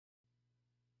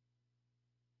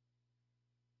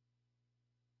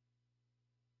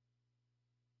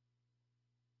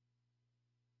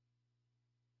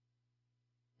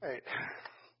Right.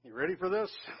 You ready for this?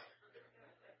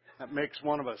 That makes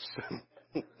one of us.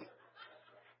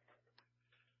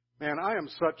 Man, I am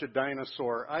such a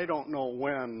dinosaur. I don't know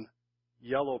when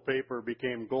yellow paper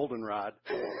became goldenrod.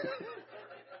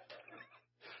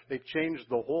 They changed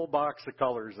the whole box of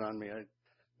colors on me. I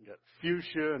got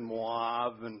fuchsia and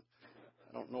mauve, and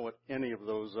I don't know what any of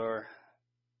those are.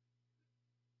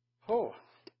 Oh.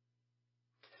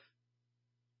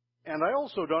 And I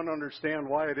also don't understand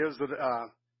why it is that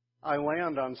I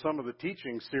land on some of the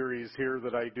teaching series here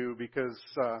that I do, because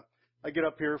I get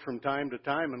up here from time to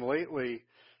time, and lately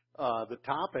the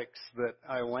topics that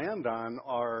I land on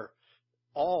are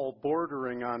all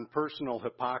bordering on personal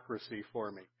hypocrisy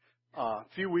for me. A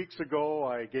few weeks ago,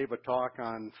 I gave a talk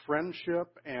on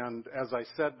friendship, and as I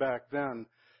said back then,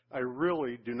 I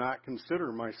really do not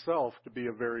consider myself to be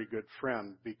a very good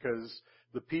friend, because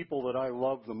the people that I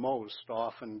love the most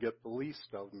often get the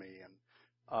least of me.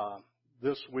 And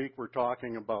this week we're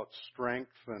talking about strength,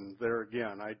 and there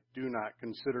again, I do not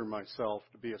consider myself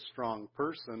to be a strong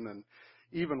person. And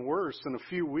even worse, in a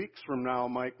few weeks from now,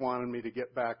 Mike wanted me to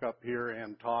get back up here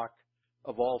and talk,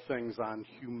 of all things, on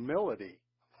humility.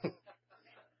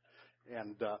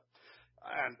 And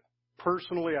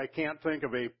personally, I can't think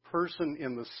of a person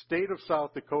in the state of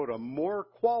South Dakota more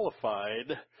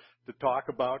qualified to talk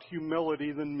about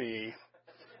humility than me.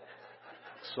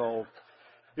 So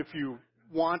if you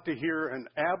want to hear an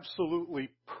absolutely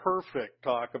perfect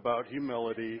talk about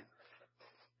humility,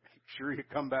 make sure you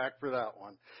come back for that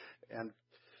one. And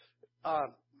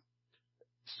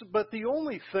but the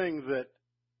only thing that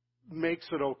makes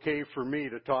it okay for me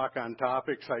to talk on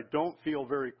topics I don't feel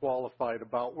very qualified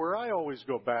about, where I always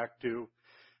go back to,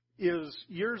 is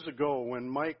years ago when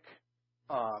Mike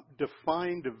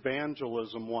defined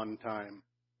evangelism one time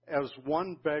as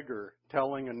one beggar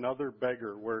telling another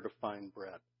beggar where to find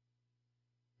bread.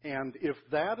 And if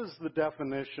that is the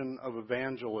definition of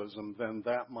evangelism, then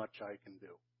that much I can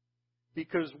do.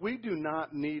 Because we do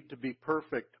not need to be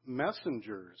perfect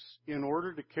messengers in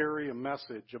order to carry a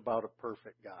message about a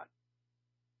perfect God.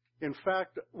 In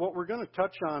fact, what we're going to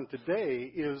touch on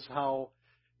today is how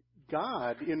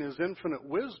God, in His infinite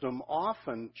wisdom,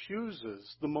 often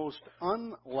chooses the most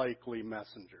unlikely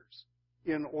messengers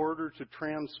in order to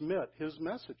transmit His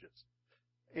messages.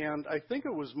 And I think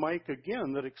it was Mike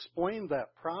again that explained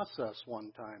that process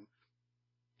one time.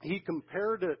 He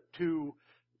compared it to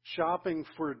shopping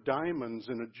for diamonds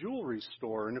in a jewelry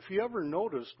store. And if you ever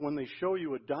noticed, when they show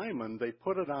you a diamond, they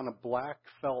put it on a black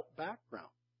felt background,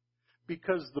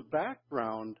 because the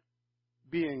background,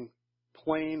 being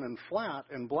plain and flat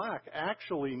and black,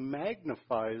 actually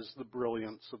magnifies the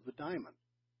brilliance of the diamond.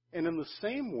 And in the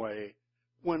same way,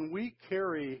 when we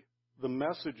carry the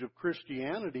message of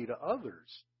Christianity to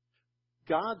others,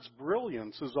 God's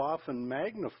brilliance is often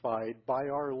magnified by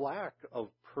our lack of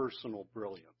personal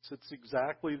brilliance. It's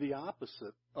exactly the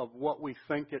opposite of what we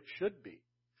think it should be,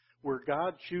 where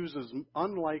God chooses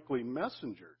unlikely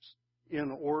messengers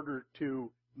in order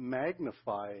to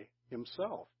magnify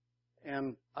Himself.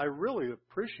 And I really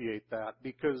appreciate that,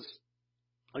 because,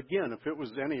 again, if it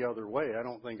was any other way, I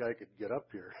don't think I could get up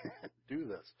here and do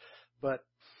this. But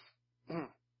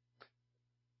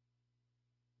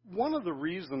one of the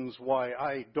reasons why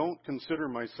I don't consider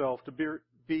myself to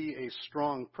be a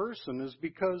strong person is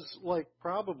because, like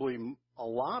probably a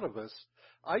lot of us,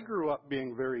 I grew up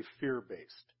being very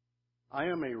fear-based. I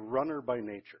am a runner by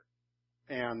nature.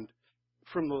 And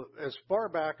as far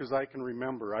back as I can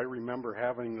remember, I remember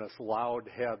having this loud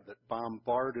head that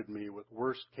bombarded me with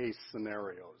worst-case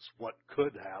scenarios, what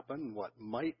could happen, what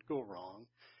might go wrong.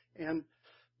 And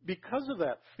because of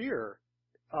that fear,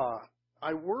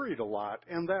 I worried a lot,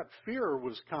 and that fear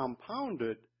was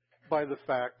compounded by the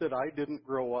fact that I didn't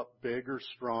grow up big or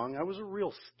strong. I was a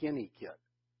real skinny kid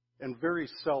and very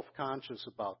self-conscious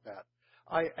about that.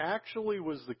 I actually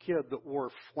was the kid that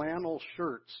wore flannel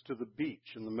shirts to the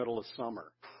beach in the middle of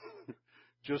summer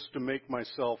just to make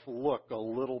myself look a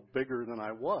little bigger than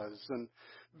I was, and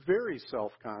very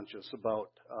self-conscious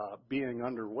about being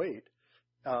underweight.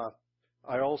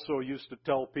 I also used to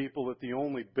tell people that the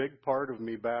only big part of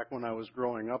me back when I was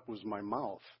growing up was my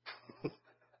mouth.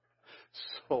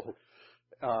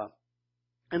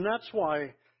 And that's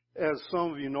why, as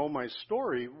some of you know my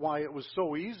story, why it was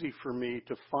so easy for me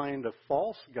to find a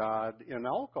false god in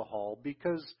alcohol,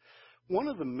 because one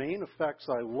of the main effects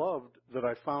I loved that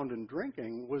I found in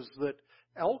drinking was that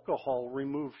alcohol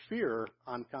removed fear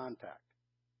on contact.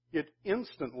 It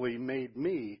instantly made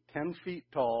me 10 feet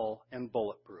tall and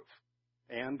bulletproof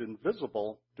and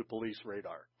invisible to police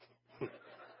radar.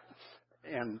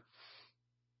 And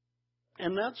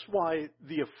And that's why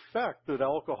the effect that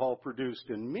alcohol produced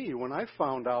in me, when I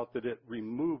found out that it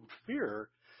removed fear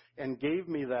and gave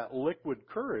me that liquid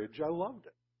courage, I loved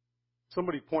it.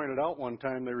 Somebody pointed out one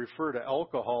time they refer to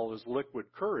alcohol as liquid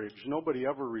courage. Nobody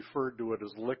ever referred to it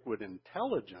as liquid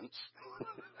intelligence.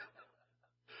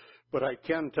 But I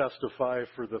can testify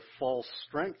for the false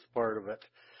strength part of it.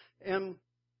 And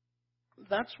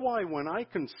that's why when I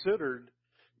considered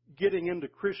getting into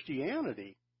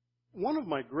Christianity, one of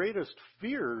my greatest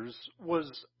fears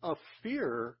was a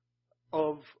fear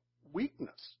of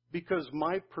weakness, because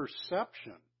my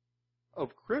perception of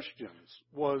Christians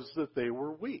was that they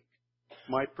were weak.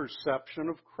 My perception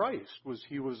of Christ was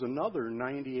he was another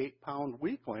 98-pound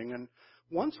weakling. And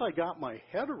once I got my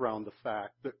head around the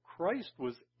fact that Christ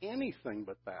was anything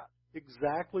but that,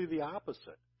 exactly the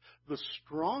opposite, the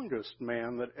strongest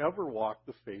man that ever walked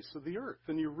the face of the earth.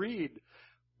 And you read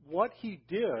what he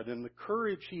did and the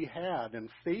courage he had in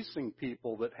facing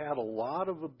people that had a lot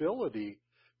of ability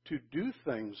to do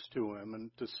things to him and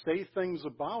to say things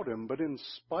about him. But in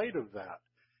spite of that,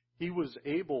 he was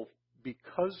able,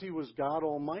 because he was God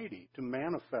Almighty, to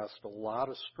manifest a lot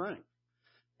of strength.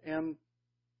 And,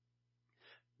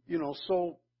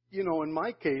 in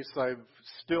my case, I've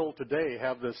still today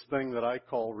have this thing that I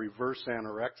call reverse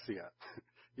anorexia.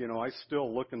 I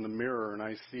still look in the mirror and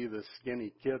I see this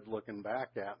skinny kid looking back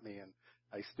at me, and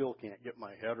I still can't get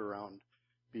my head around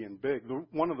being big.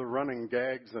 One of the running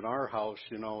gags in our house,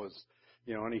 is,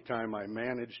 anytime I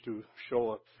manage to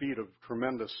show a feat of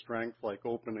tremendous strength, like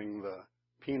opening the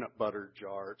peanut butter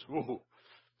jar, it's, whoa,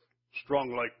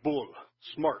 strong like bull,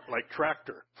 smart like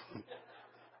tractor.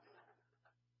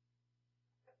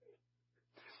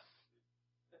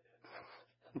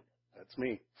 That's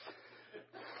me.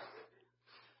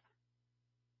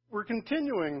 We're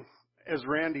continuing, as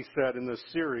Randy said, in this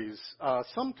series.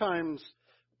 Sometimes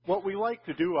what we like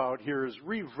to do out here is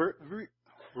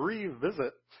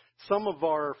revisit some of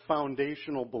our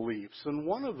foundational beliefs. And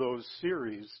one of those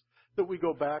series that we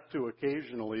go back to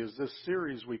occasionally is this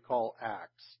series we call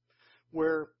Acts,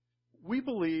 where we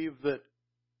believe that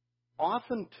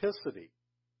authenticity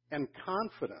and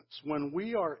confidence, when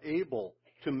we are able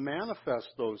to manifest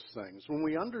those things, when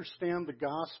we understand the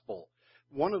gospel,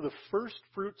 one of the first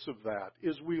fruits of that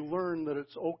is we learn that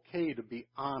it's okay to be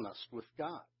honest with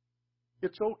God.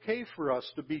 It's okay for us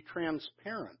to be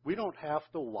transparent. We don't have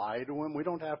to lie to him. We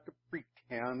don't have to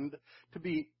pretend to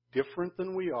be different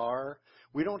than we are.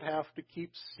 We don't have to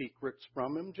keep secrets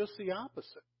from him, just the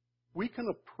opposite. We can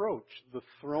approach the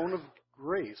throne of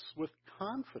grace with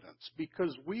confidence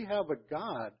because we have a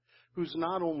God who's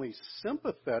not only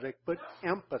sympathetic but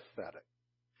empathetic.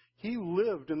 He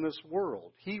lived in this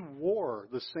world. He wore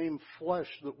the same flesh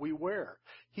that we wear.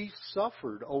 He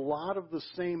suffered a lot of the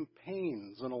same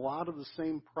pains and a lot of the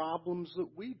same problems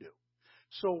that we do.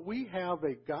 So we have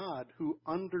a God who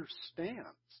understands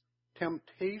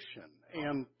temptation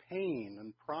and pain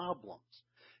and problems.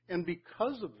 And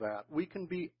because of that, we can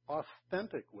be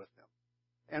authentic with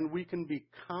him. And we can be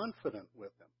confident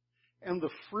with him. And the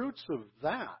fruits of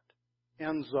that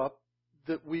ends up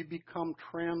that we become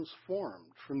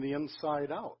transformed from the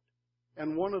inside out.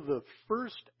 And one of the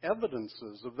first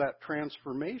evidences of that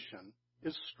transformation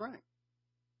is strength.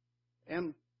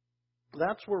 And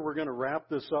that's where we're going to wrap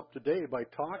this up today by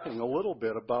talking a little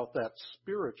bit about that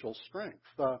spiritual strength.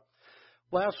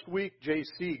 Last week,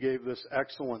 J.C. gave this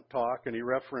excellent talk, and he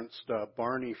referenced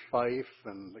Barney Fife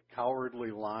and the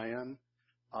Cowardly Lion.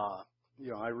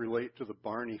 I relate to the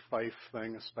Barney Fife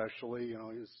thing especially.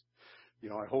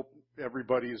 I hope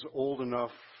everybody's old enough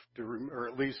to, or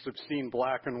at least have seen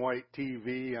black and white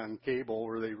TV on cable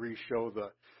where they re-show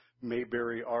the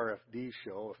Mayberry RFD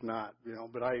show. If not,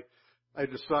 but I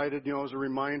decided, as a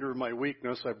reminder of my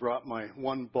weakness, I brought my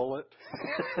one bullet.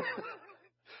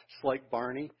 Just like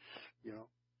Barney, if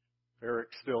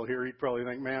Eric's still here, he'd probably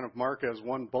think, man, if Mark has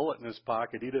one bullet in his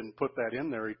pocket, he didn't put that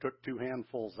in there. He took two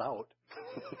handfuls out.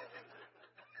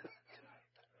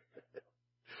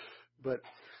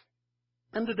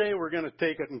 And today we're going to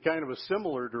take it in kind of a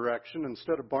similar direction.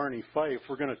 Instead of Barney Fife,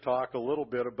 we're going to talk a little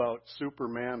bit about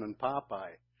Superman and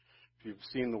Popeye. If you've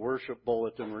seen the worship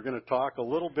bulletin, we're going to talk a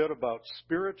little bit about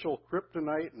spiritual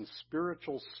kryptonite and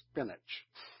spiritual spinach.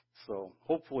 So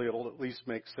hopefully it'll at least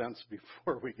make sense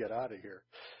before we get out of here.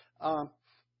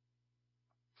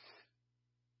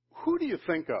 Who do you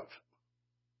think of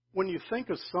when you think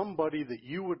of somebody that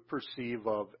you would perceive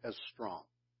of as strong?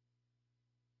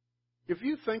 If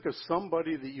you think of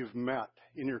somebody that you've met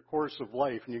in your course of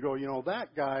life and you go,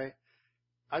 that guy,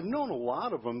 I've known a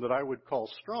lot of them that I would call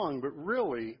strong, but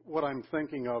really what I'm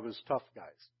thinking of is tough guys.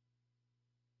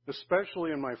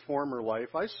 Especially in my former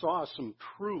life, I saw some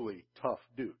truly tough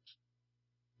dudes.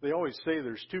 They always say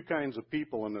there's two kinds of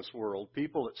people in this world,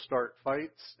 people that start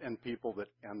fights and people that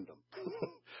end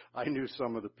them. I knew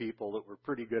some of the people that were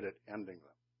pretty good at ending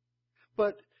them.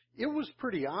 But it was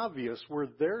pretty obvious where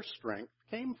their strength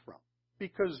came from,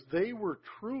 because they were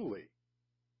truly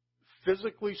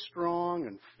physically strong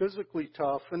and physically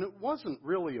tough, and it wasn't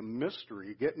really a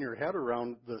mystery getting your head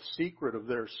around the secret of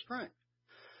their strength.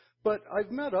 But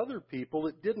I've met other people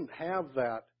that didn't have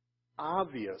that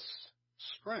obvious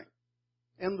strength.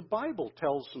 And the Bible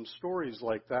tells some stories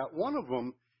like that. One of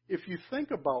them, if you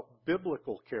think about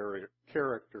biblical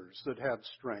characters that had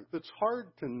strength, it's hard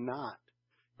to not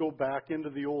go back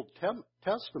into the Old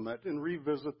Testament and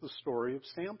revisit the story of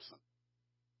Samson.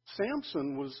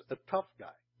 Samson was a tough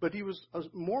guy, but he was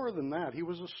more than that. He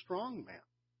was a strong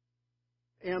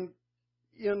man. And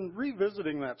in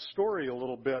revisiting that story a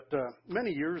little bit,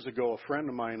 many years ago, a friend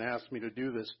of mine asked me to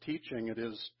do this teaching at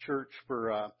his church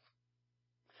for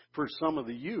some of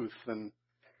the youth, and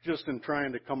just in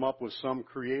trying to come up with some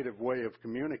creative way of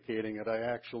communicating it, I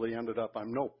actually ended up,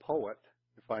 I'm no poet.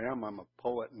 If I am, I'm a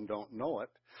poet and don't know it.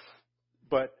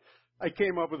 But I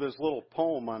came up with this little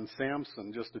poem on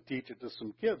Samson just to teach it to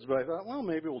some kids, but I thought, well,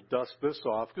 maybe we'll dust this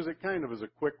off, because it kind of is a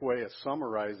quick way of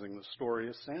summarizing the story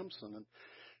of Samson.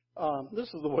 And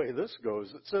this is the way this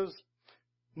goes. It says,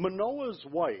 Manoah's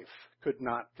wife could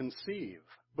not conceive,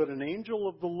 but an angel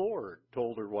of the Lord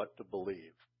told her what to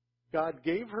believe. God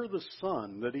gave her the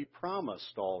son that he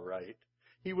promised, all right.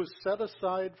 He was set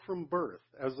aside from birth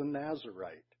as a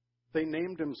Nazarite. They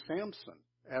named him Samson,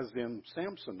 as in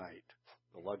Samsonite,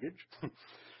 the luggage.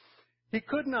 He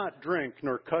could not drink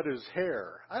nor cut his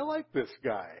hair. I like this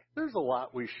guy. There's a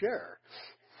lot we share.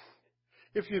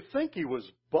 If you think he was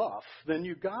buff, then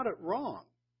you got it wrong.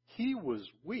 He was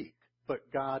weak, but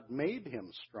God made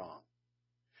him strong.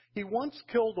 He once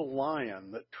killed a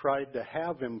lion that tried to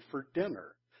have him for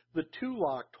dinner. The two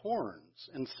locked horns,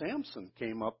 and Samson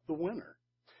came up the winner.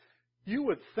 You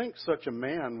would think such a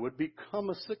man would become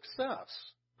a success.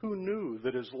 Who knew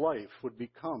that his life would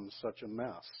become such a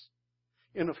mess?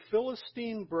 In a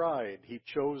Philistine bride he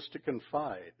chose to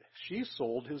confide. She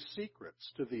sold his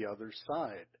secrets to the other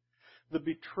side.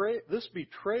 This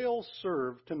betrayal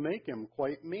served to make him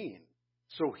quite mean,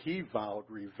 so he vowed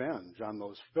revenge on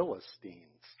those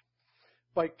Philistines.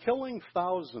 By killing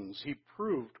thousands, he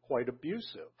proved quite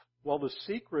abusive, while the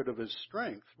secret of his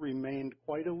strength remained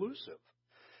quite elusive.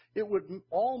 It would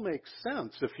all make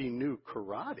sense if he knew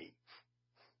karate,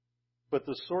 but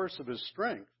the source of his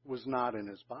strength was not in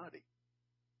his body.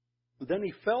 Then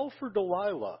he fell for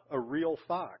Delilah, a real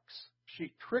fox.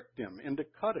 She tricked him into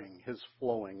cutting his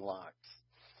flowing locks.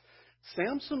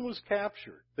 Samson was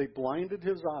captured. They blinded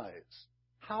his eyes.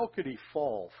 How could he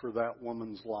fall for that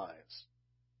woman's lies?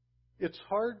 It's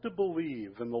hard to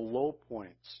believe in the low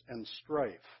points and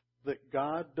strife that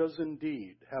God does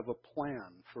indeed have a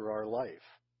plan for our life.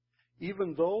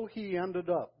 Even though he ended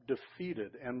up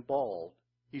defeated and bald,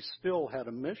 he still had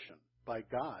a mission. By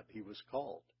God he was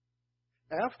called.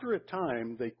 After a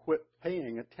time, they quit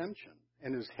paying attention,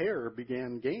 and his hair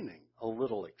began gaining a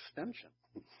little extension.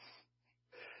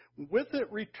 With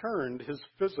it returned his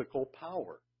physical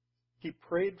power. He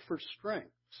prayed for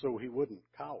strength so he wouldn't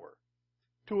cower.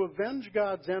 To avenge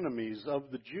God's enemies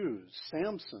of the Jews,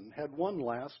 Samson had one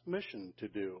last mission to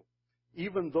do.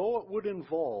 Even though it would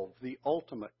involve the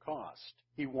ultimate cost,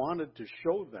 he wanted to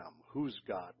show them whose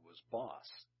God was boss.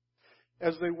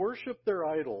 As they worshiped their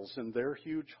idols in their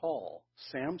huge hall,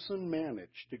 Samson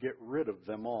managed to get rid of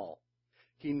them all.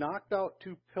 He knocked out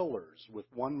 2 pillars with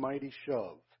one mighty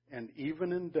shove, and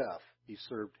even in death he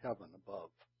served heaven above.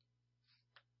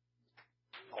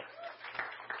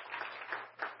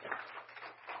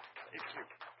 Thank you.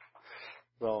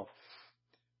 Well,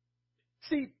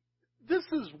 see, this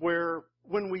is where,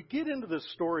 when we get into the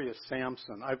story of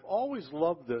Samson, I've always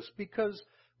loved this because,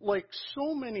 like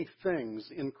so many things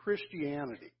in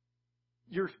Christianity,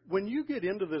 when you get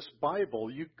into this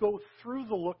Bible, you go through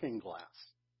the looking glass.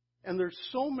 And there's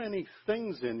so many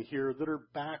things in here that are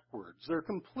backwards. They're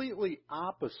completely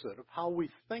opposite of how we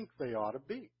think they ought to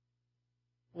be.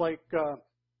 Like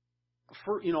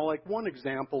one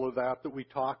example of that we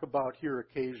talk about here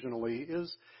occasionally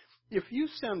is if you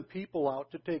send people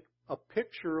out to take a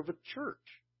picture of a church,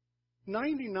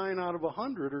 99 out of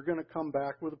 100 are going to come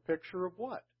back with a picture of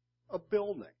what? A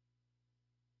building.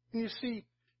 And you see,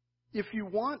 if you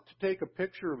want to take a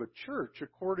picture of a church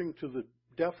according to the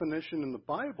definition in the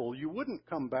Bible, you wouldn't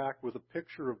come back with a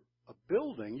picture of a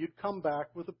building. You'd come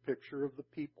back with a picture of the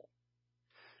people.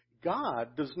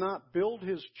 God does not build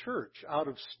his church out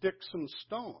of sticks and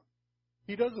stone.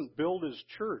 He doesn't build his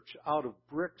church out of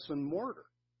bricks and mortar.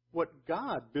 What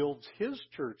God builds his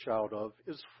church out of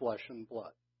is flesh and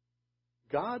blood.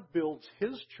 God builds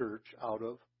his church out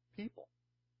of people.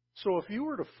 So if you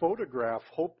were to photograph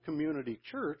Hope Community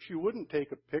Church, you wouldn't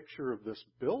take a picture of this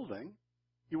building.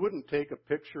 You wouldn't take a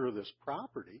picture of this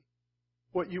property.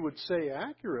 What you would say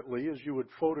accurately is you would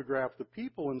photograph the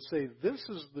people and say, this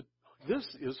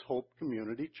is Hope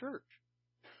Community Church.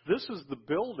 This is the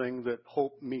building that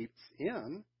Hope meets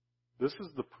in. This is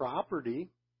the property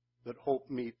that Hope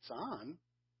meets on.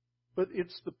 But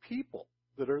it's the people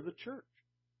that are the church.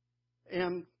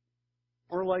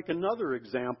 Or like another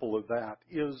example of that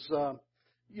is,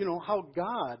 how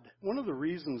God, one of the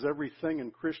reasons everything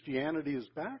in Christianity is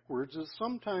backwards is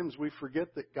sometimes we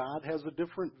forget that God has a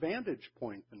different vantage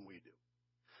point than we do.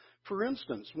 For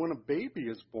instance, when a baby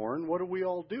is born, what do we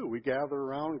all do? We gather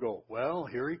around and go, well,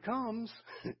 here he comes.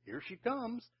 Here she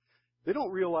comes. They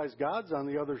don't realize God's on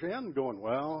the other end going,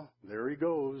 well, there he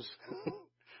goes.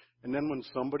 And then when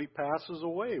somebody passes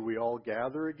away, we all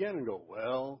gather again and go,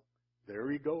 well, there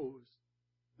he goes.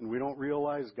 And we don't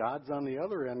realize God's on the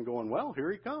other end going, well,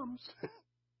 here he comes.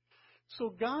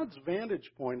 So God's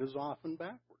vantage point is often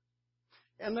backward.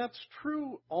 And that's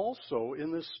true also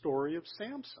in this story of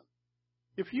Samson.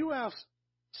 If you ask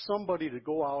somebody to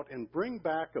go out and bring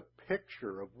back a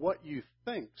picture of what you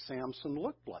think Samson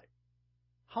looked like,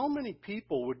 how many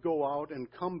people would go out and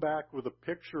come back with a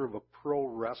picture of a pro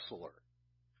wrestler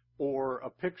or a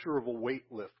picture of a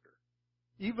weightlifter?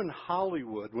 Even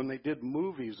Hollywood, when they did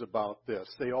movies about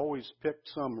this, they always picked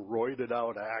some roided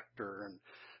out actor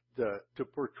to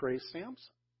portray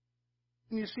Samson.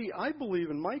 And you see, I believe,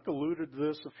 and Mike alluded to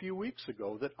this a few weeks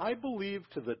ago, that I believe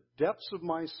to the depths of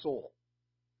my soul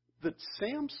that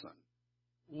Samson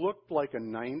looked like a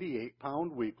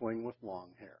 98-pound weakling with long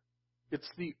hair. It's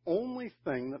the only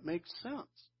thing that makes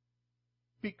sense.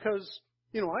 Because,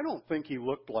 I don't think he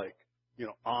looked like,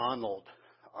 Arnold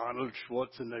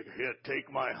Schwarzenegger. Here,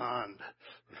 take my hand.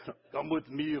 Come with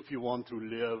me if you want to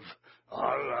live.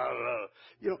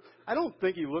 I don't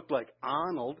think he looked like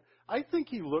Arnold. I think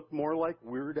he looked more like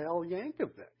Weird Al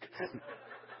Yankovic.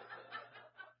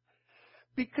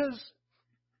 Because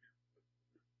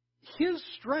his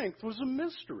strength was a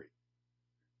mystery.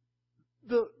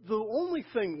 The only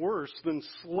thing worse than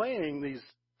slaying these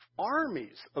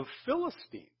armies of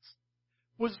Philistines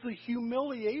was the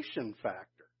humiliation factor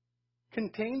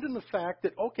contained in the fact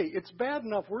that, okay, it's bad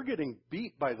enough we're getting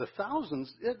beat by the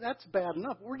thousands. That's bad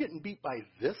enough. We're getting beat by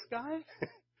this guy?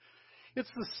 It's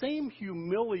the same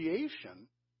humiliation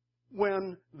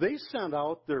when they sent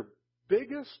out their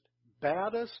biggest,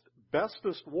 baddest,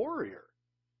 bestest warrior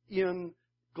in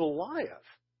Goliath.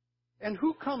 And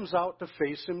who comes out to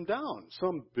face him down?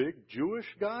 Some big Jewish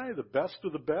guy, the best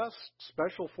of the best,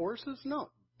 special forces?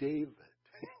 No, David.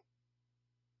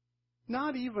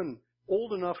 Not even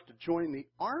old enough to join the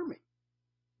army.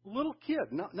 Little kid,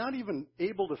 not even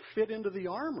able to fit into the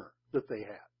armor that they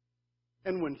had.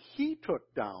 And when he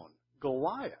took down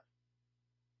Goliath,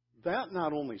 that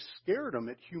not only scared him,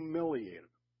 it humiliated him.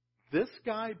 This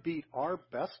guy beat our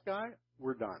best guy,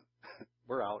 we're done.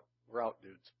 We're out,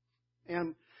 dudes.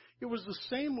 And it was the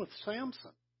same with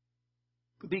Samson,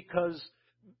 because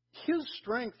his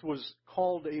strength was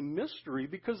called a mystery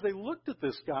because they looked at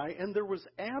this guy and there was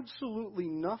absolutely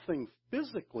nothing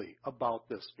physically about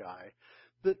this guy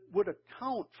that would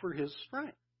account for his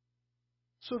strength.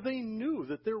 So they knew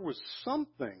that there was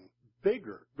something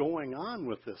bigger going on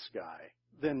with this guy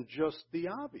than just the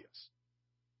obvious.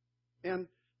 And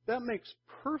that makes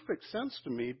perfect sense to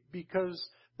me because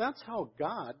that's how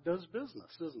God does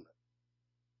business, isn't it?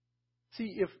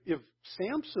 See, if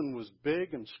Samson was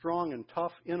big and strong and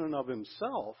tough in and of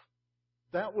himself,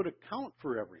 that would account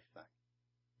for everything.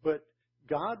 But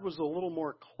God was a little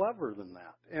more clever than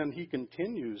that, and he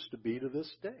continues to be to this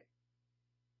day.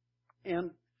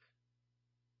 And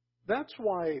that's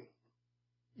why,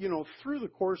 through the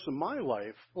course of my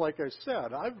life, like I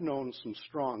said, I've known some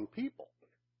strong people.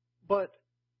 But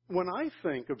when I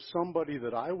think of somebody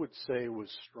that I would say was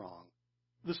strong,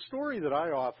 the story that I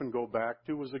often go back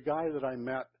to was a guy that I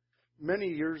met many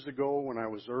years ago when I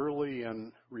was early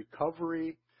in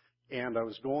recovery, and I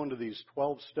was going to these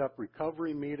 12-step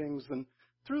recovery meetings. And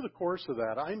through the course of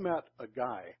that, I met a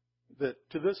guy that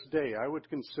to this day I would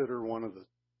consider one of the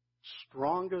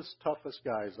strongest, toughest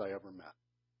guys I ever met.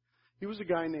 He was a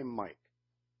guy named Mike.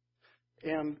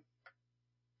 And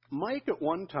Mike at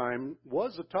one time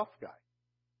was a tough guy.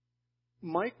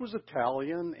 Mike was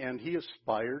Italian, and he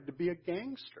aspired to be a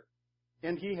gangster.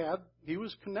 And he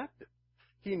was connected.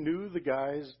 He knew the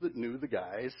guys that knew the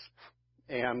guys.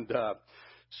 And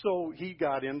So he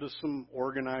got into some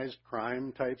organized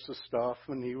crime types of stuff,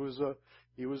 and he was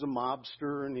a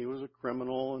mobster, and he was a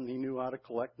criminal, and he knew how to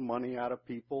collect money out of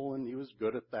people, and he was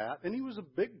good at that, and he was a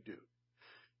big dude.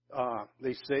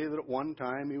 They say that at one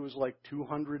time he was like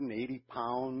 280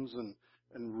 pounds and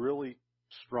really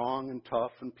strong and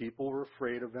tough, and people were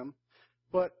afraid of him.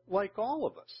 But like all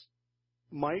of us,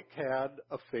 Mike had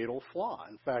a fatal flaw.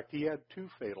 In fact, he had two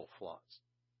fatal flaws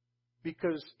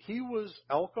because he was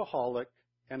alcoholic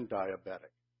and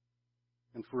diabetic.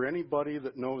 And for anybody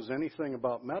that knows anything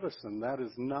about medicine, that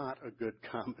is not a good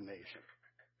combination.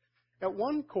 At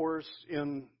one course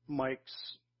in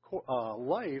Mike's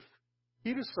life,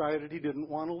 he decided he didn't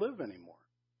want to live anymore.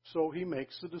 So he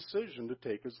makes the decision to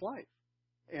take his life.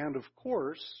 And of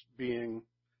course, being,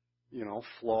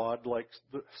 flawed like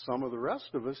some of the rest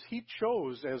of us, he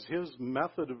chose as his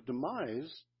method of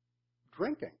demise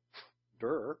drinking.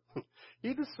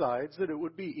 He decides that it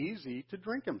would be easy to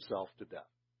drink himself to death.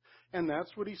 And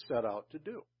that's what he set out to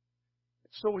do.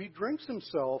 So he drinks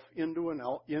himself into a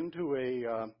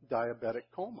diabetic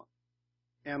coma.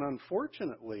 And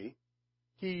unfortunately,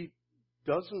 he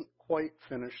doesn't quite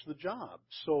finish the job.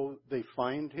 So they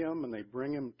find him and they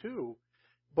bring him to,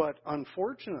 but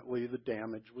unfortunately the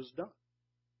damage was done.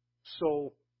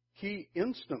 So he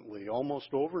instantly,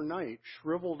 almost overnight,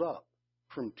 shriveled up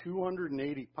from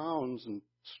 280 pounds and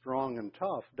strong and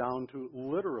tough down to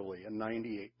literally a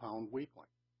 98-pound weakling.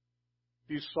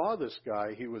 If you saw this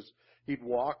guy, he'd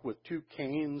walk with two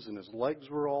canes and his legs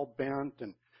were all bent,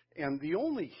 and the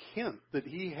only hint that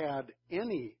he had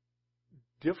any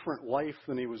different life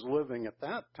than he was living at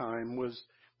that time was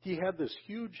he had this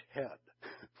huge head.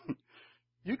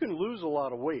 You can lose a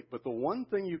lot of weight, but the one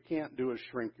thing you can't do is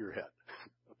shrink your head,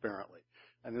 apparently.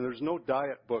 And there's no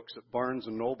diet books at Barnes &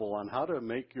 Noble on how to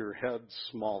make your head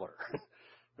smaller.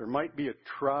 There might be a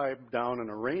tribe down in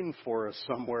a rainforest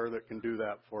somewhere that can do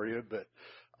that for you, but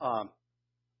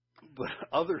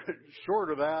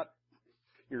short of that,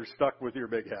 you're stuck with your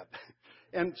big head.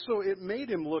 And so it made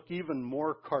him look even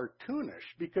more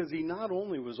cartoonish because he not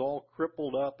only was all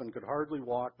crippled up and could hardly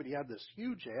walk, but he had this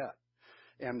huge head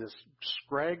and this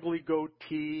scraggly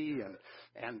goatee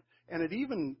and it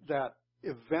even, that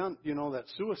event, that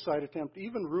suicide attempt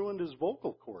even ruined his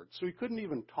vocal cords. So he couldn't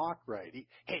even talk right. He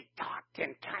talked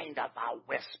in kind of a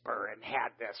whisper and had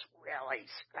this really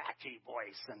scratchy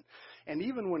voice. And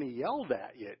even when he yelled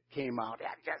at you, it came out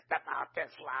just about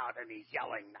this loud, and he's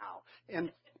yelling now.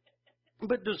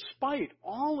 But despite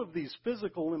all of these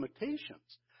physical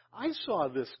limitations, I saw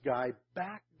this guy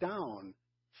back down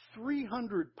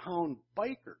 300-pound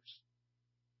bikers.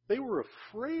 They were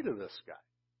afraid of this guy.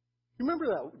 You remember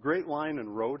that great line in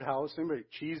Roadhouse? Anybody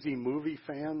cheesy movie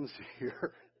fans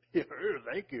here?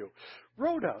 Thank you.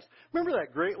 Roadhouse. Remember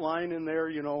that great line in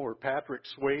there, where Patrick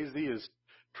Swayze is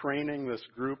training this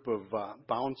group of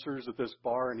bouncers at this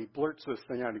bar, and he blurts this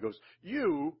thing out, and he goes,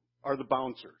 "You are the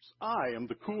bouncers. I am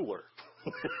the cooler."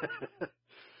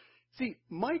 See,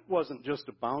 Mike wasn't just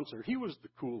a bouncer. He was the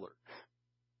cooler.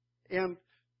 And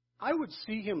I would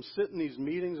see him sit in these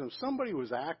meetings, and if somebody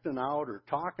was acting out or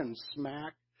talking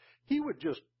smack, he would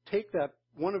just take that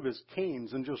one of his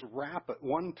canes and just rap it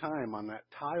one time on that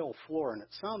tile floor, and it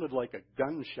sounded like a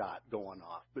gunshot going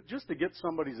off. But just to get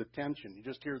somebody's attention, you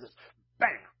just hear this bam,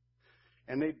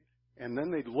 and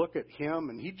then they'd look at him,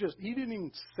 and he didn't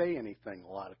even say anything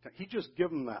a lot of times. He'd just give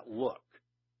them that look,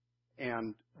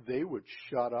 and they would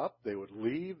shut up, they would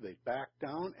leave, they'd back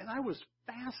down, and I was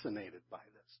fascinated by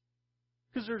this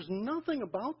because there's nothing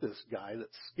about this guy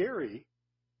that's scary,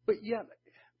 but yet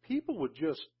people would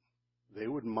they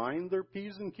would mind their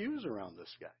P's and Q's around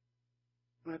this guy.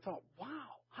 And I thought, wow,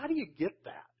 how do you get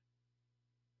that?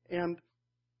 And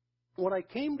what I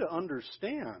came to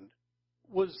understand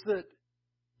was that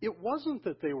it wasn't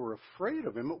that they were afraid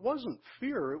of him. It wasn't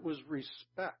fear. It was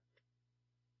respect.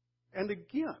 And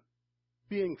again,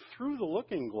 being through the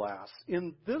looking glass,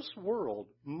 in this world,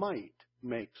 might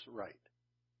makes right.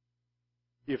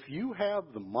 If you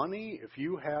have the money, if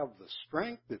you have the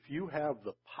strength, if you have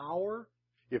the power,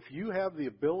 if you have the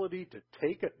ability to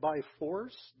take it by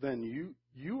force, then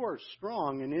you are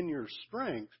strong, and in your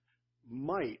strength,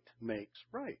 might makes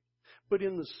right. But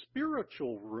in the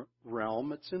spiritual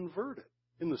realm, it's inverted.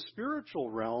 In the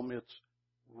spiritual realm, it's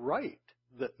right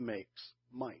that makes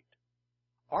might.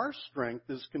 Our strength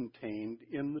is contained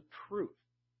in the truth.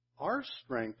 Our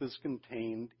strength is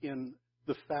contained in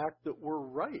the fact that we're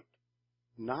right,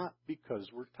 not because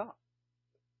we're tough.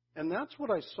 And that's what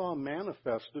I saw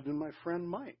manifested in my friend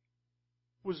Mike,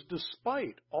 was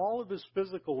despite all of his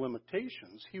physical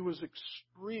limitations, he was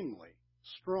extremely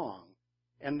strong.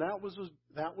 And that was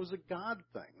a God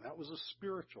thing. That was a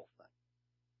spiritual thing.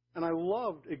 And I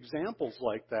loved examples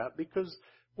like that because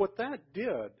what that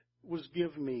did was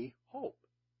give me hope.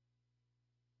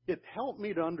 It helped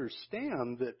me to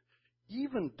understand that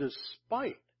even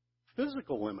despite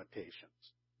physical limitations,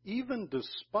 even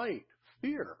despite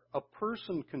fear, a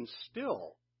person can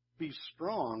still be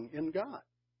strong in God.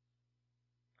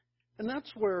 And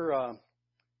that's where,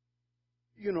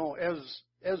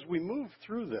 as we move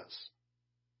through this,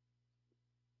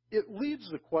 it leads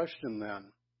the question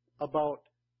then about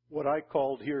what I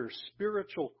called here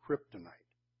spiritual kryptonite.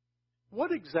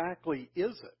 What exactly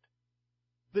is it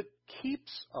that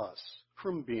keeps us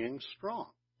from being strong?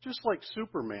 Just like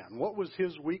Superman, what was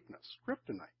his weakness?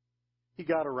 Kryptonite. He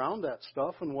got around that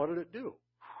stuff, and what did it do?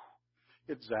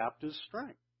 It zapped his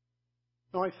strength.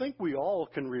 Now, I think we all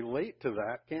can relate to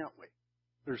that, can't we?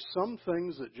 There's some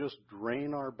things that just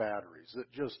drain our batteries,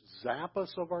 that just zap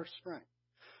us of our strength.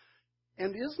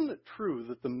 And isn't it true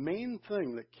that the main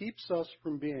thing that keeps us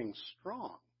from being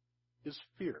strong is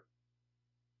fear?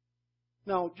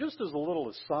 Now, just as a little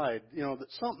aside,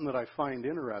 that's something that I find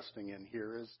interesting in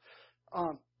here is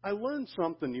I learned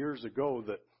something years ago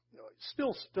that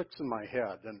still sticks in my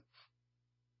head. And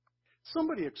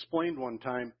somebody explained one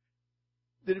time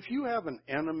that if you have an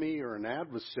enemy or an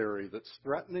adversary that's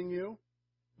threatening you,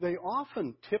 they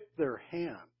often tip their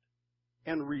hand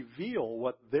and reveal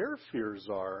what their fears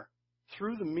are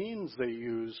through the means they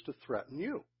use to threaten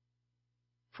you.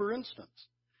 For instance,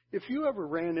 if you ever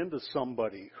ran into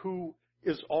somebody who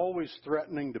is always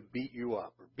threatening to beat you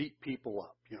up or beat people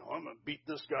up, I'm going to beat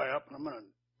this guy up and I'm going to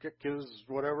kick his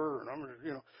whatever, and I'm going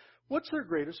to, what's their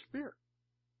greatest fear?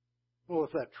 Well,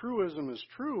 if that truism is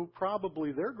true,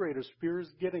 probably their greatest fear is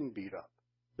getting beat up.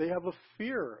 They have a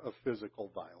fear of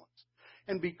physical violence.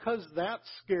 And because that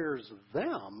scares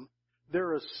them,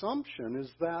 their assumption is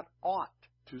that ought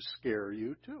to scare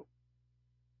you too.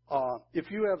 If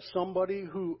you have somebody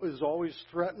who is always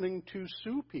threatening to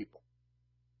sue people,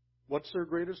 what's their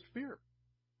greatest fear?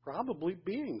 Probably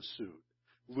being sued,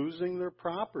 losing their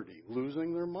property,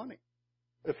 losing their money.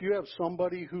 If you have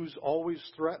somebody who's always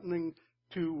threatening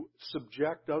to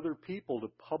subject other people to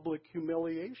public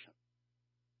humiliation,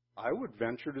 I would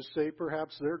venture to say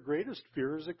perhaps their greatest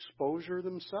fear is exposure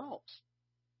themselves.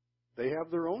 They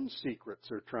have their own secrets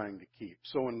they're trying to keep.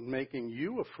 So in making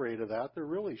you afraid of that, they're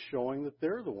really showing that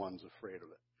they're the ones afraid of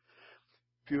it.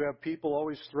 If you have people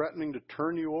always threatening to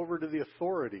turn you over to the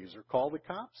authorities or call the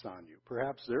cops on you,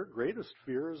 perhaps their greatest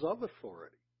fear is of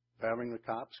authority, having the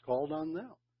cops called on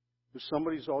them. If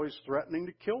somebody's always threatening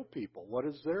to kill people, what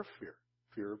is their fear?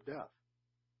 Fear of death.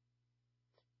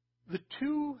 The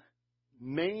two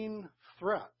main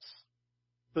threats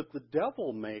that the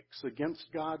devil makes against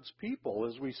God's people,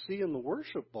 as we see in the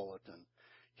worship bulletin,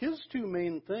 his two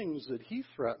main things that he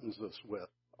threatens us with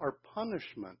are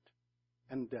punishment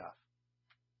and death,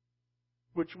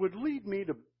 which would lead me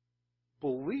to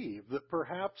believe that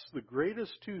perhaps the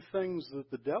greatest two things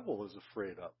that the devil is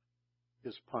afraid of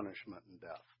is punishment and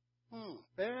death.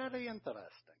 Very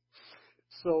interesting.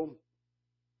 So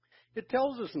it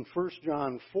tells us in 1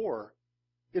 John 4,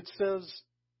 it says,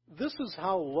 "This is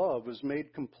how love is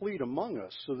made complete among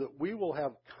us, so that we will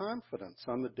have confidence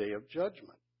on the day of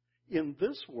judgment. In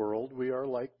this world we are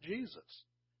like Jesus.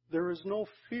 There is no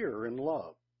fear in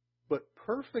love, but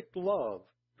perfect love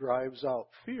drives out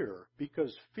fear,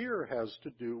 because fear has to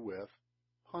do with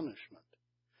punishment.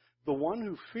 The one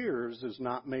who fears is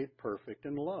not made perfect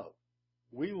in love.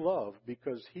 We love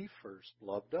because he first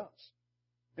loved us."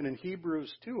 And in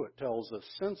Hebrews 2 it tells us,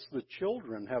 "Since the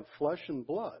children have flesh and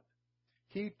blood,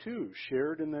 he too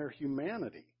shared in their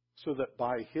humanity, so that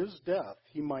by his death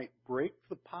he might break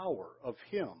the power of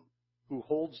him who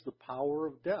holds the power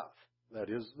of death, that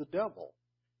is, the devil,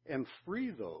 and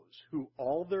free those who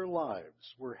all their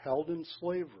lives were held in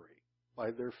slavery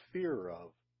by their fear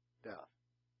of death."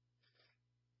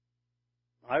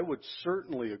 I would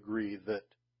certainly agree that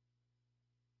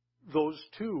those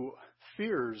two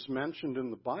fears mentioned in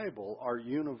the Bible are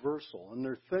universal, and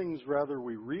they're things, whether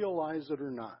we realize it or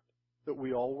not, that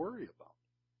we all worry about.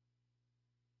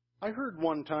 I heard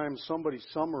one time somebody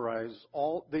summarize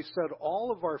they said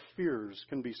all of our fears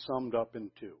can be summed up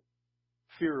in two: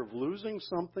 fear of losing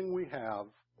something we have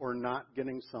or not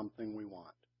getting something we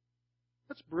want.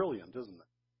 That's brilliant, isn't it?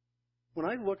 When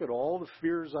I look at all the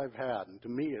fears I've had, and to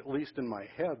me, at least in my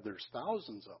head, there's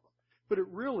thousands of them, but it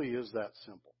really is that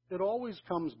simple. It always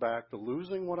comes back to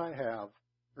losing what I have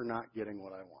or not getting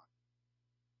what I want.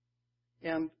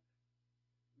 And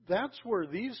that's where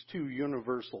these two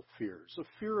universal fears, a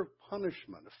fear of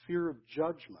punishment, a fear of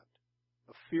judgment,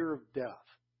 a fear of death,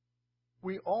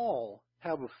 we all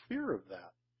have a fear of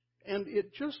that. And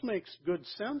it just makes good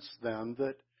sense then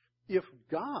that If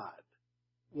God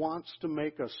wants to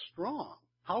make us strong,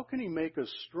 how can he make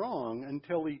us strong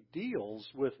until he deals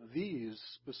with these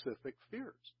specific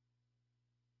fears?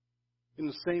 In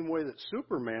the same way that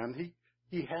Superman,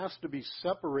 he has to be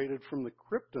separated from the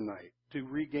kryptonite to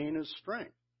regain his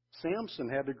strength. Samson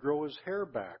had to grow his hair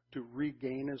back to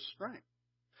regain his strength.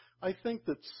 I think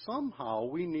that somehow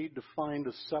we need to find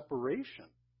a separation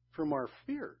from our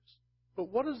fears. But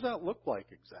what does that look like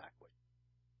exactly?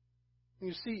 And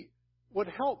you see, what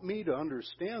helped me to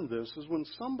understand this is when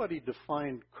somebody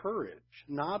defined courage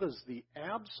not as the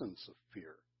absence of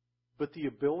fear, but the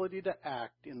ability to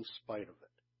act in spite of it.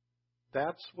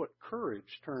 That's what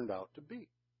courage turned out to be.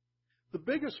 The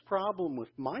biggest problem with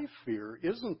my fear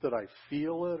isn't that I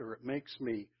feel it or it makes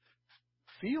me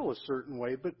feel a certain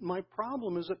way, but my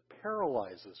problem is it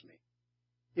paralyzes me.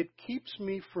 It keeps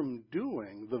me from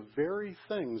doing the very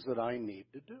things that I need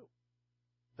to do.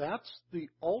 That's the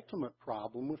ultimate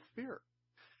problem with fear.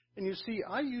 And you see,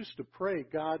 I used to pray,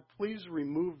 God, please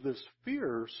remove this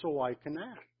fear so I can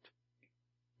act.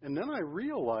 And then I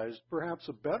realized perhaps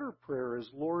a better prayer is,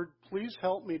 Lord, please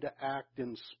help me to act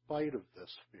in spite of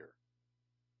this fear.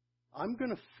 I'm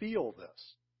going to feel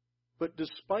this, but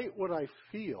despite what I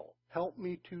feel, help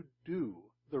me to do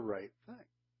the right thing.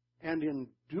 And in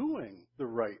doing the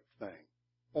right thing,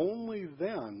 only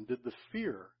then did the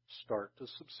fear start to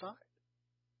subside.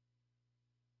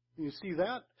 And you see,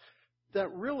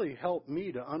 that really helped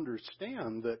me to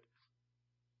understand that,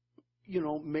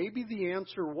 maybe the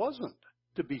answer wasn't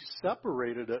to be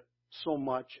separated it so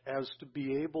much as to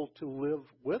be able to live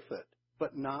with it,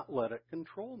 but not let it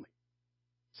control me.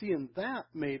 See, and that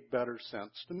made better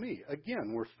sense to me.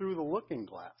 Again, we're through the looking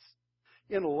glass.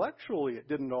 Intellectually, it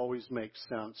didn't always make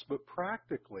sense, but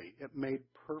practically, it made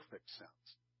perfect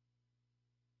sense.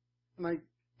 And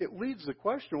it leads the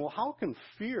question, well, how can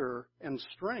fear and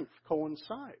strength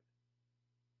coincide?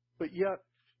 But yet,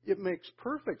 it makes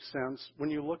perfect sense when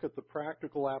you look at the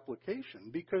practical application,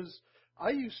 because I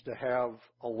used to have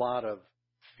a lot of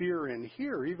fear in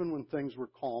here, even when things were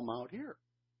calm out here.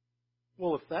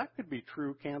 Well, if that could be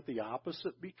true, can't the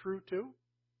opposite be true too?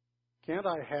 Can't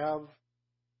I have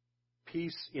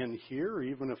peace in here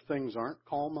even if things aren't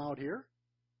calm out here?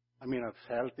 I mean, I've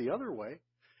had it the other way.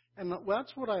 And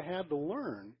that's what I had to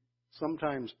learn,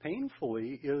 sometimes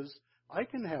painfully, is I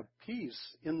can have peace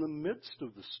in the midst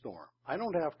of the storm. I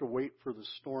don't have to wait for the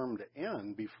storm to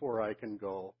end before I can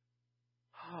go,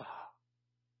 ah.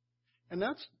 And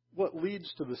that's what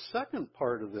leads to the second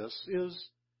part of this, is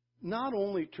not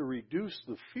only to reduce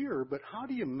the fear, but how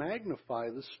do you magnify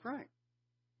the strength?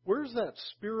 Where's that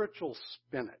spiritual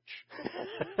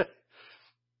spinach?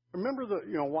 Remember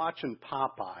watching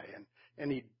Popeye,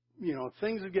 and he'd,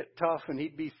 things would get tough and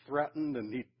he'd be threatened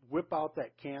and he'd whip out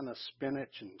that can of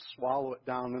spinach and swallow it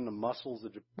down into muscles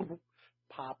that just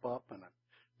pop up, and I'm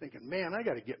thinking, man, I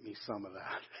got to get me some of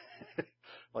that.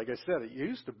 Like I said, it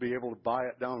used to be able to buy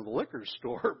it down at the liquor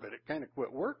store, but it kind of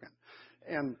quit working.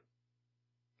 And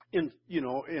in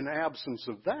absence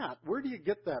of that, where do you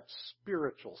get that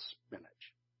spiritual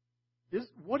spinach?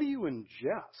 What do you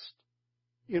ingest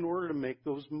in order to make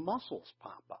those muscles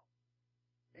pop out?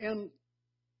 And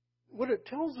what it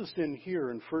tells us in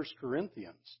here in 1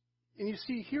 Corinthians, and you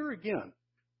see here again,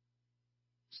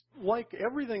 like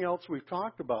everything else we've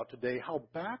talked about today, how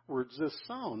backwards this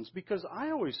sounds, because I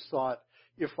always thought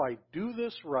if I do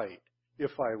this right,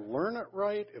 if I learn it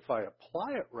right, if I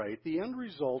apply it right, the end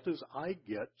result is I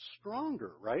get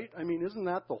stronger, right? I mean, isn't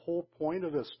that the whole point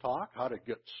of this talk? How to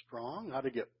get strong, how to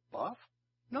get buff?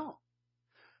 No.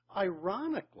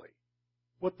 Ironically,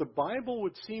 what the Bible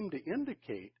would seem to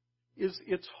indicate is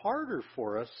it's harder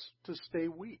for us to stay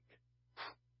weak.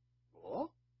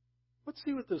 Well, let's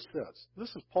see what this says. This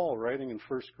is Paul writing in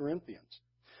 1 Corinthians.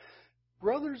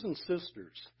 Brothers and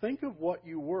sisters, think of what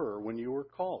you were when you were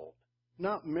called.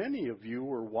 Not many of you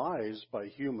were wise by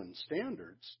human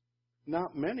standards.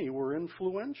 Not many were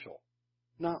influential.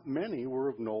 Not many were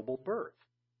of noble birth.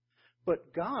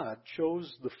 But God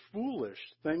chose the foolish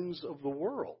things of the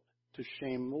world to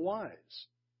shame the wise.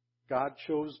 God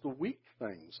chose the weak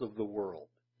things of the world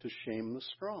to shame the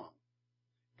strong.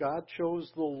 God chose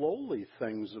the lowly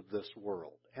things of this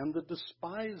world and the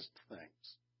despised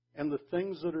things and the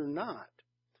things that are not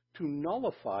to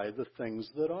nullify the things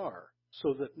that are.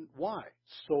 So that, why?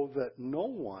 So that no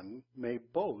one may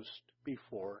boast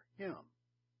before him.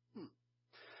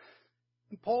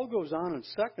 And Paul goes on in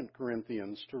 2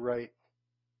 Corinthians to write,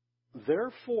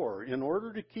 therefore, in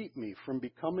order to keep me from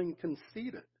becoming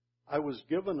conceited, I was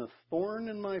given a thorn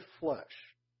in my flesh,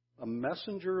 a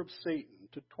messenger of Satan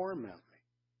to torment me.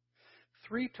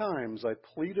 3 times I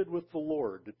pleaded with the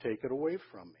Lord to take it away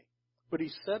from me. But he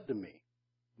said to me,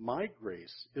 my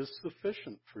grace is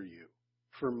sufficient for you,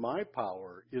 for my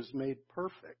power is made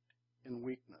perfect in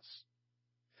weakness.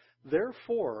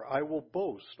 Therefore, I will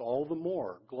boast all the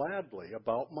more gladly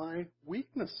about my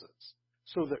weaknesses,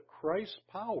 so that Christ's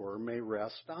power may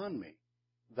rest on me.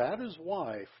 That is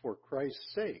why, for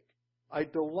Christ's sake, I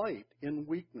delight in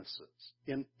weaknesses,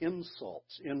 in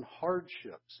insults, in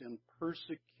hardships, in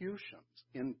persecutions,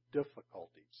 in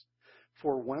difficulties.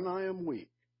 For when I am weak,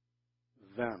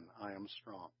 then I am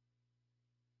strong.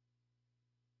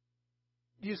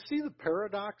 Do you see the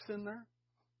paradox in there?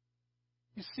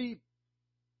 You see,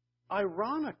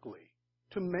 ironically,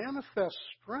 to manifest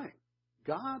strength,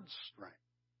 God's strength,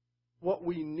 what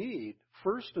we need,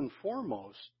 first and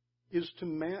foremost, is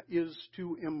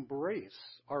to embrace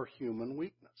our human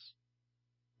weakness.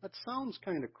 That sounds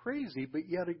kind of crazy, but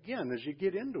yet again, as you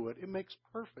get into it, it makes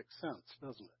perfect sense,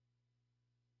 doesn't it?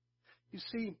 You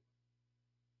see,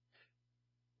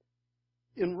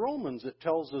 in Romans it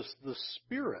tells us the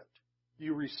Spirit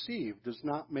you receive does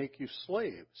not make you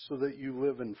slaves so that you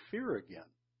live in fear again.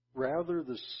 Rather,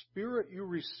 the Spirit you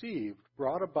received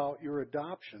brought about your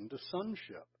adoption to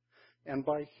sonship, and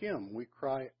by Him we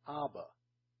cry, Abba,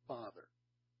 Father.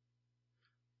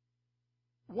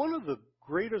 One of the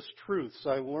greatest truths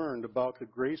I learned about the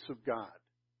grace of God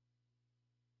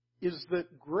is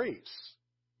that grace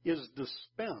is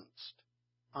dispensed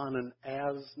on an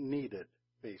as-needed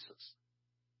basis.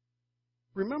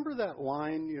 Remember that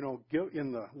line,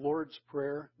 in the Lord's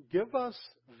Prayer, give us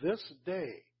this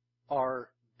day our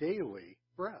daily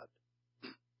bread.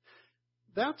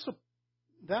 That's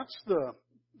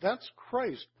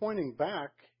Christ pointing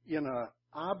back in an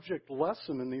object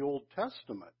lesson in the Old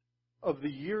Testament of the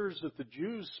years that the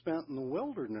Jews spent in the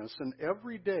wilderness, and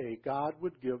every day God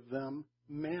would give them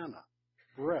manna,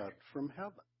 bread from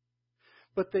heaven.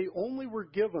 But they only were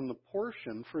given the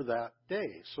portion for that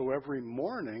day. So every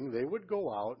morning they would go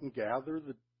out and gather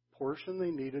the portion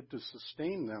they needed to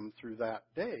sustain them through that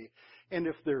day. And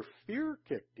if their fear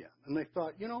kicked in, and they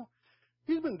thought,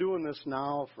 he's been doing this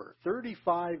now for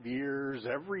 35 years.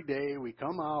 Every day we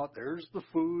come out, there's the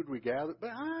food we gather.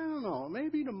 But I don't know,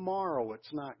 maybe tomorrow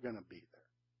it's not going to be there.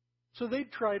 So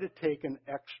they'd try to take an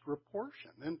extra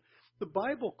portion. And the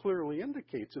Bible clearly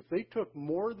indicates if they took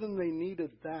more than they needed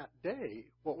that day,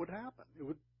 what would happen? It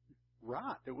would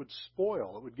rot. It would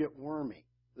spoil. It would get wormy.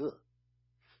 Ugh.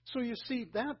 So you see,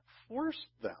 that forced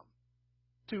them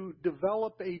to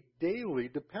develop a daily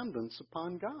dependence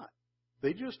upon God.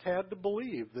 They just had to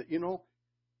believe that,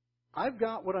 I've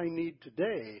got what I need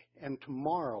today, and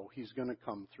tomorrow He's going to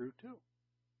come through too.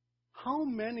 How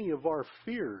many of our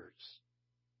fears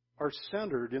are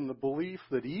centered in the belief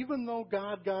that even though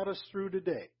God got us through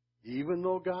today, even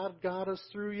though God got us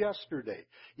through yesterday,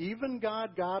 even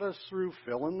God got us through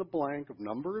fill in the blank of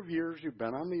number of years you've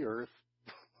been on the earth,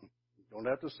 don't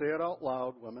have to say it out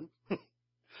loud, women,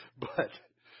 but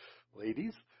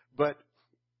ladies, but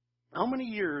how many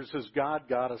years has God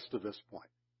got us to this point?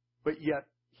 But yet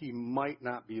He might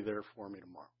not be there for me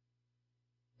tomorrow.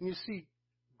 And you see,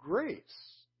 grace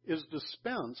is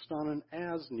dispensed on an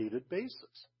as-needed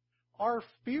basis. Our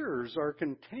fears are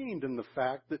contained in the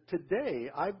fact that today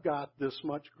I've got this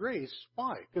much grace.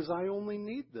 Why? Because I only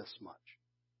need this much.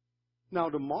 Now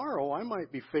tomorrow I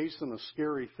might be facing a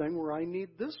scary thing where I need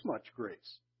this much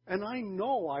grace. And I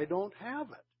know I don't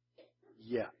have it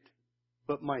yet.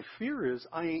 But my fear is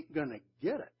I ain't going to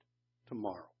get it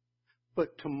tomorrow.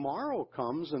 But tomorrow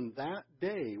comes, and that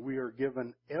day we are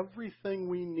given everything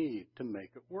we need to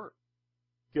make it work.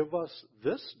 Give us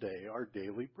this day our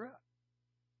daily bread.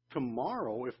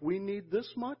 Tomorrow, if we need this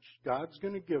much, God's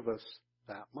going to give us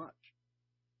that much.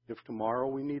 If tomorrow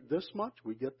we need this much,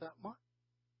 we get that much.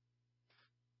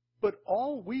 But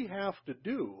all we have to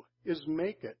do is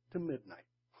make it to midnight.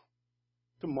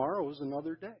 Tomorrow is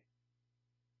another day.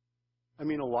 I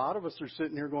mean, a lot of us are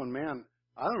sitting here going, man,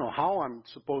 I don't know how I'm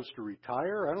supposed to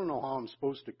retire. I don't know how I'm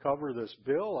supposed to cover this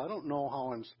bill. I don't know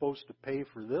how I'm supposed to pay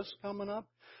for this coming up.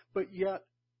 But yet,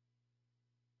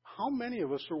 how many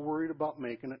of us are worried about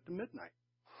making it to midnight?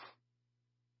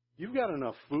 You've got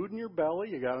enough food in your belly.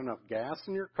 You got enough gas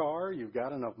in your car. You've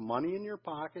got enough money in your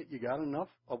pocket. You got enough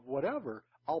of whatever,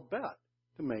 I'll bet,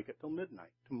 to make it till midnight.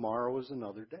 Tomorrow is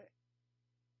another day.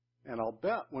 And I'll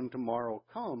bet when tomorrow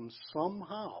comes,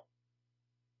 somehow,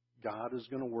 God is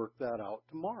going to work that out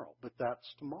tomorrow. But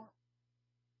that's tomorrow.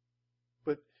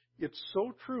 But it's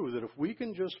so true that if we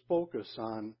can just focus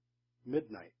on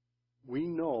midnight, we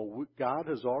know God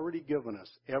has already given us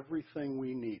everything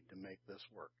we need to make this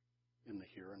work in the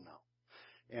here and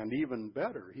now. And even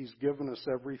better, He's given us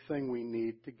everything we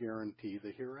need to guarantee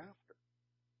the hereafter.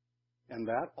 And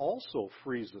that also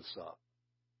frees us up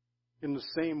in the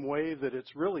same way that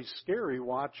it's really scary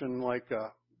watching like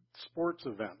a sports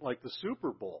event like the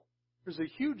Super Bowl. There's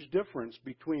a huge difference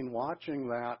between watching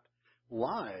that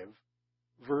live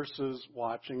versus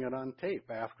watching it on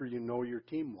tape after you know your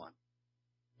team won.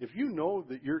 If you know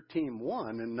that your team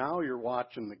won and now you're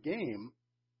watching the game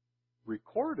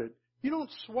recorded, you don't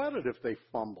sweat it if they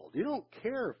fumbled. You don't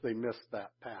care if they missed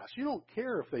that pass. You don't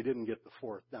care if they didn't get the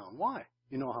fourth down. Why?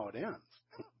 You know how it ends.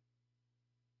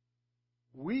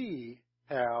 We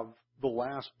have the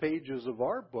last pages of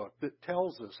our book that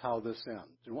tells us how this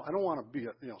ends. I don't want to be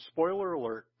spoiler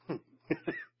alert.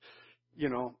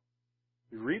 You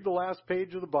read the last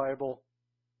page of the Bible.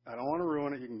 I don't want to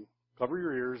ruin it. You can cover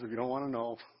your ears if you don't want to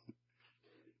know.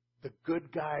 The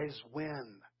good guys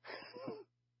win.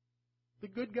 The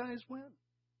good guys win.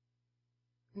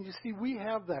 And you see, we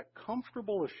have that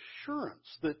comfortable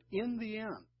assurance that in the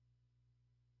end,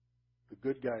 the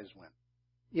good guys win.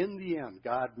 In the end,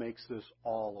 God makes this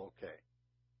all okay.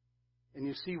 And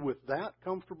you see, with that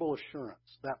comfortable assurance,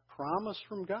 that promise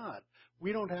from God,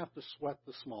 we don't have to sweat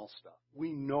the small stuff.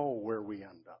 We know where we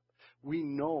end up. We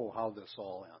know how this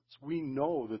all ends. We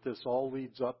know that this all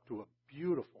leads up to a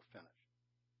beautiful finish.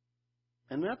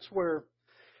 And that's where,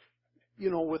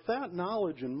 with that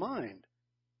knowledge in mind,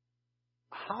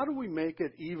 how do we make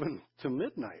it even to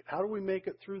midnight? How do we make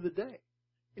it through the day?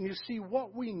 And you see,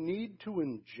 what we need to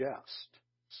ingest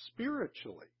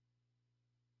spiritually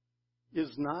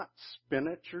is not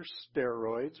spinach or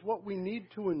steroids. What we need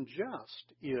to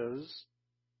ingest is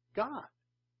God.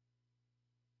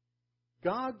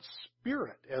 God's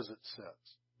Spirit, as it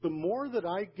says. The more that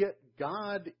I get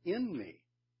God in me,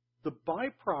 the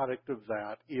byproduct of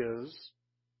that is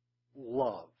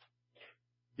love.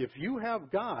 If you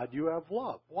have God, you have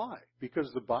love. Why?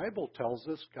 Because the Bible tells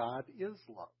us God is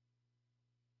love.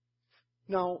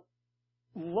 Now,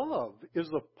 love is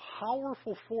a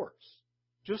powerful force.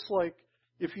 Just like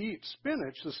if you eat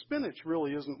spinach, the spinach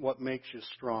really isn't what makes you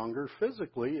stronger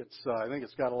physically. I think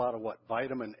it's got a lot of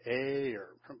vitamin A or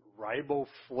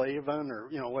riboflavin or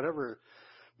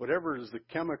whatever is the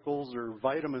chemicals or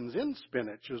vitamins in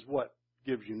spinach is what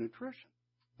gives you nutrition.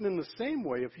 And in the same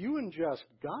way, if you ingest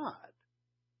God,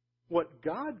 what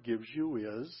God gives you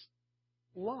is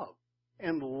love.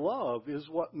 And love is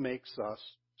what makes us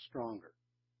stronger.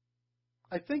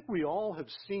 I think we all have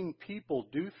seen people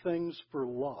do things for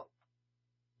love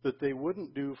that they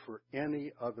wouldn't do for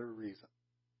any other reason.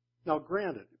 Now,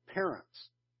 granted, parents,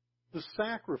 the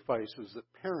sacrifices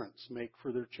that parents make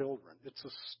for their children, it's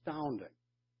astounding.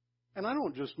 And I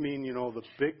don't just mean, the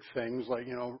big things like,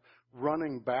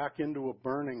 running back into a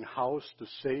burning house to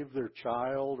save their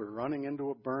child or running into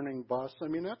a burning bus. I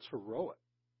mean, that's heroic.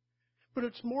 But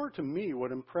it's more to me,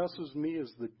 what impresses me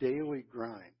is the daily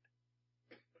grind.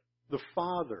 The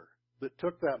father that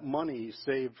took that money he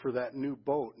saved for that new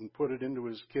boat and put it into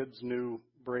his kids' new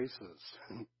braces.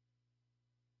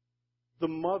 The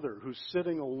mother who's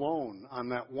sitting alone on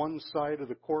that one side of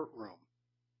the courtroom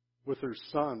with her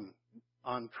son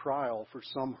on trial for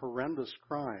some horrendous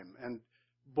crime, and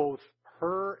both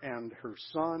her and her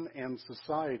son and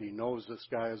society knows this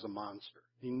guy is a monster.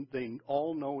 They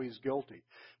all know he's guilty.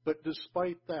 But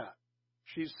despite that,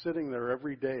 she's sitting there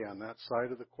every day on that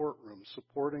side of the courtroom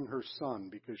supporting her son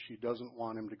because she doesn't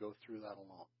want him to go through that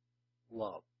alone.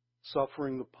 Love.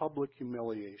 Suffering the public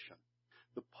humiliation,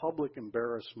 the public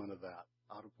embarrassment of that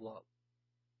out of love.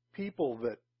 People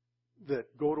that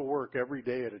go to work every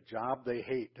day at a job they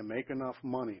hate to make enough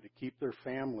money to keep their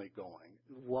family going.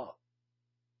 Love.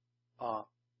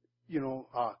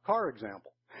 Car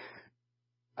example.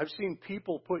 I've seen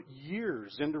people put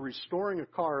years into restoring a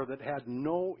car that had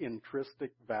no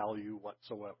intrinsic value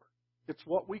whatsoever. It's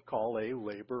what we call a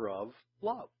labor of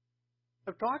love.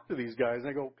 I've talked to these guys and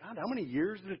I go, God, how many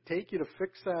years did it take you to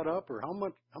fix that up, or how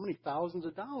many thousands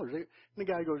of dollars? And the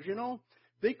guy goes,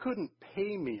 they couldn't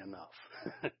pay me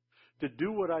enough to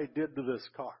do what I did to this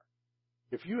car.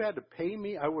 If you had to pay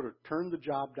me, I would have turned the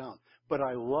job down. But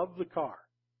I love the car.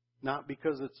 Not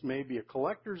because it's maybe a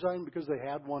collector's item, because they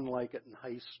had one like it in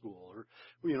high school, or,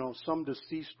 some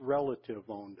deceased relative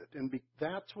owned it. And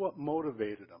that's what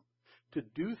motivated them to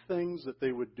do things that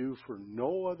they would do for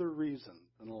no other reason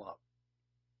than love.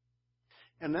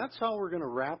 And that's how we're going to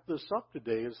wrap this up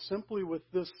today, is simply with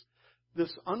this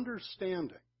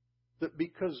understanding that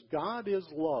because God is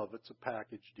love, it's a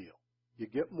package deal. You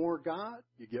get more God,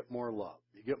 you get more love.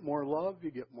 You get more love, you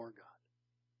get more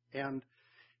God. And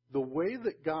the way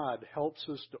that God helps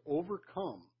us to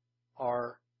overcome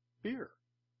our fear.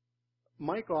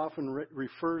 Mike often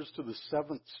refers to the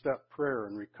 7th step prayer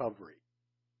in recovery.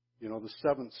 The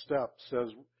 7th step says,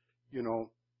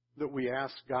 that we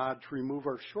ask God to remove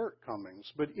our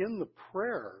shortcomings. But in the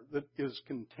prayer that is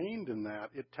contained in that,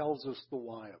 it tells us the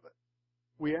why of it.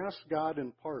 We ask God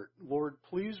in part, Lord,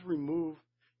 please remove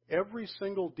every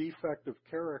single defect of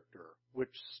character which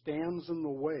stands in the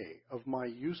way of my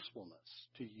usefulness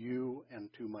to you and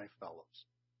to my fellows.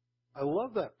 I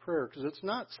love that prayer because it's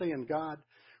not saying, God,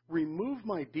 remove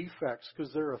my defects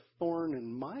because they're a thorn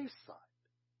in my side.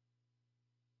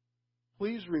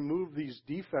 Please remove these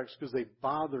defects because they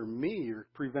bother me or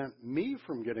prevent me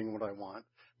from getting what I want.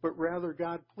 But rather,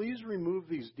 God, please remove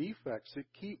these defects that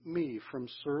keep me from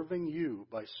serving you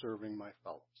by serving my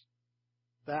fellows.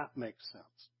 That makes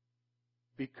sense.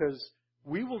 Because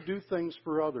we will do things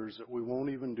for others that we won't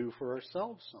even do for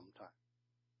ourselves sometimes.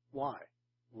 Why?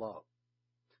 Love.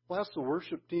 We'll ask the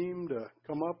worship team to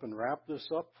come up and wrap this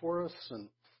up for us. And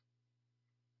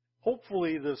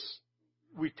hopefully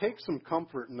we take some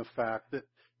comfort in the fact that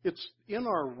it's in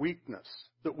our weakness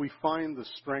that we find the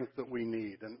strength that we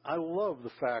need. And I love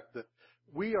the fact that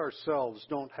we ourselves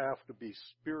don't have to be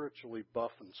spiritually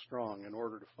buff and strong in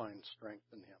order to find strength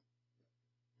in Him.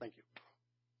 Thank you.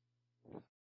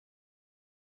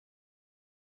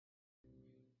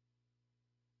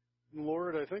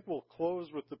 Lord, I think we'll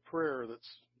close with the prayer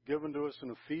that's given to us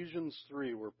in Ephesians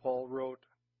 3, where Paul wrote,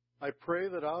 I pray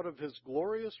that out of His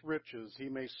glorious riches He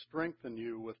may strengthen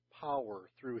you with power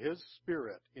through His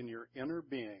Spirit in your inner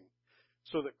being,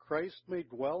 so that Christ may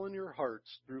dwell in your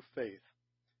hearts through faith.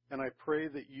 And I pray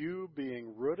that you,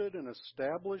 being rooted and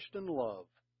established in love,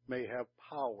 may have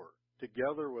power,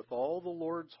 together with all the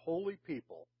Lord's holy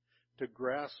people, to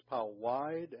grasp how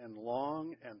wide and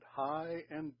long and high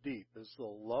and deep is the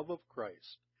love of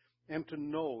Christ, and to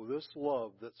know this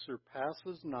love that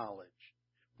surpasses knowledge,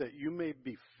 that you may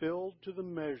be filled to the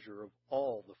measure of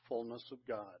all the fullness of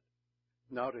God.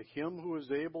 Now to Him who is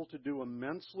able to do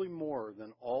immensely more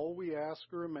than all we ask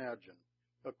or imagine,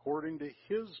 according to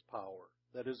His power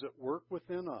that is at work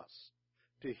within us,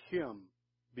 to Him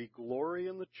be glory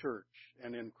in the church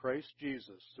and in Christ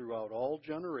Jesus throughout all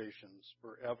generations,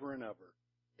 forever and ever.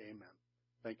 Amen.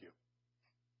 Thank you.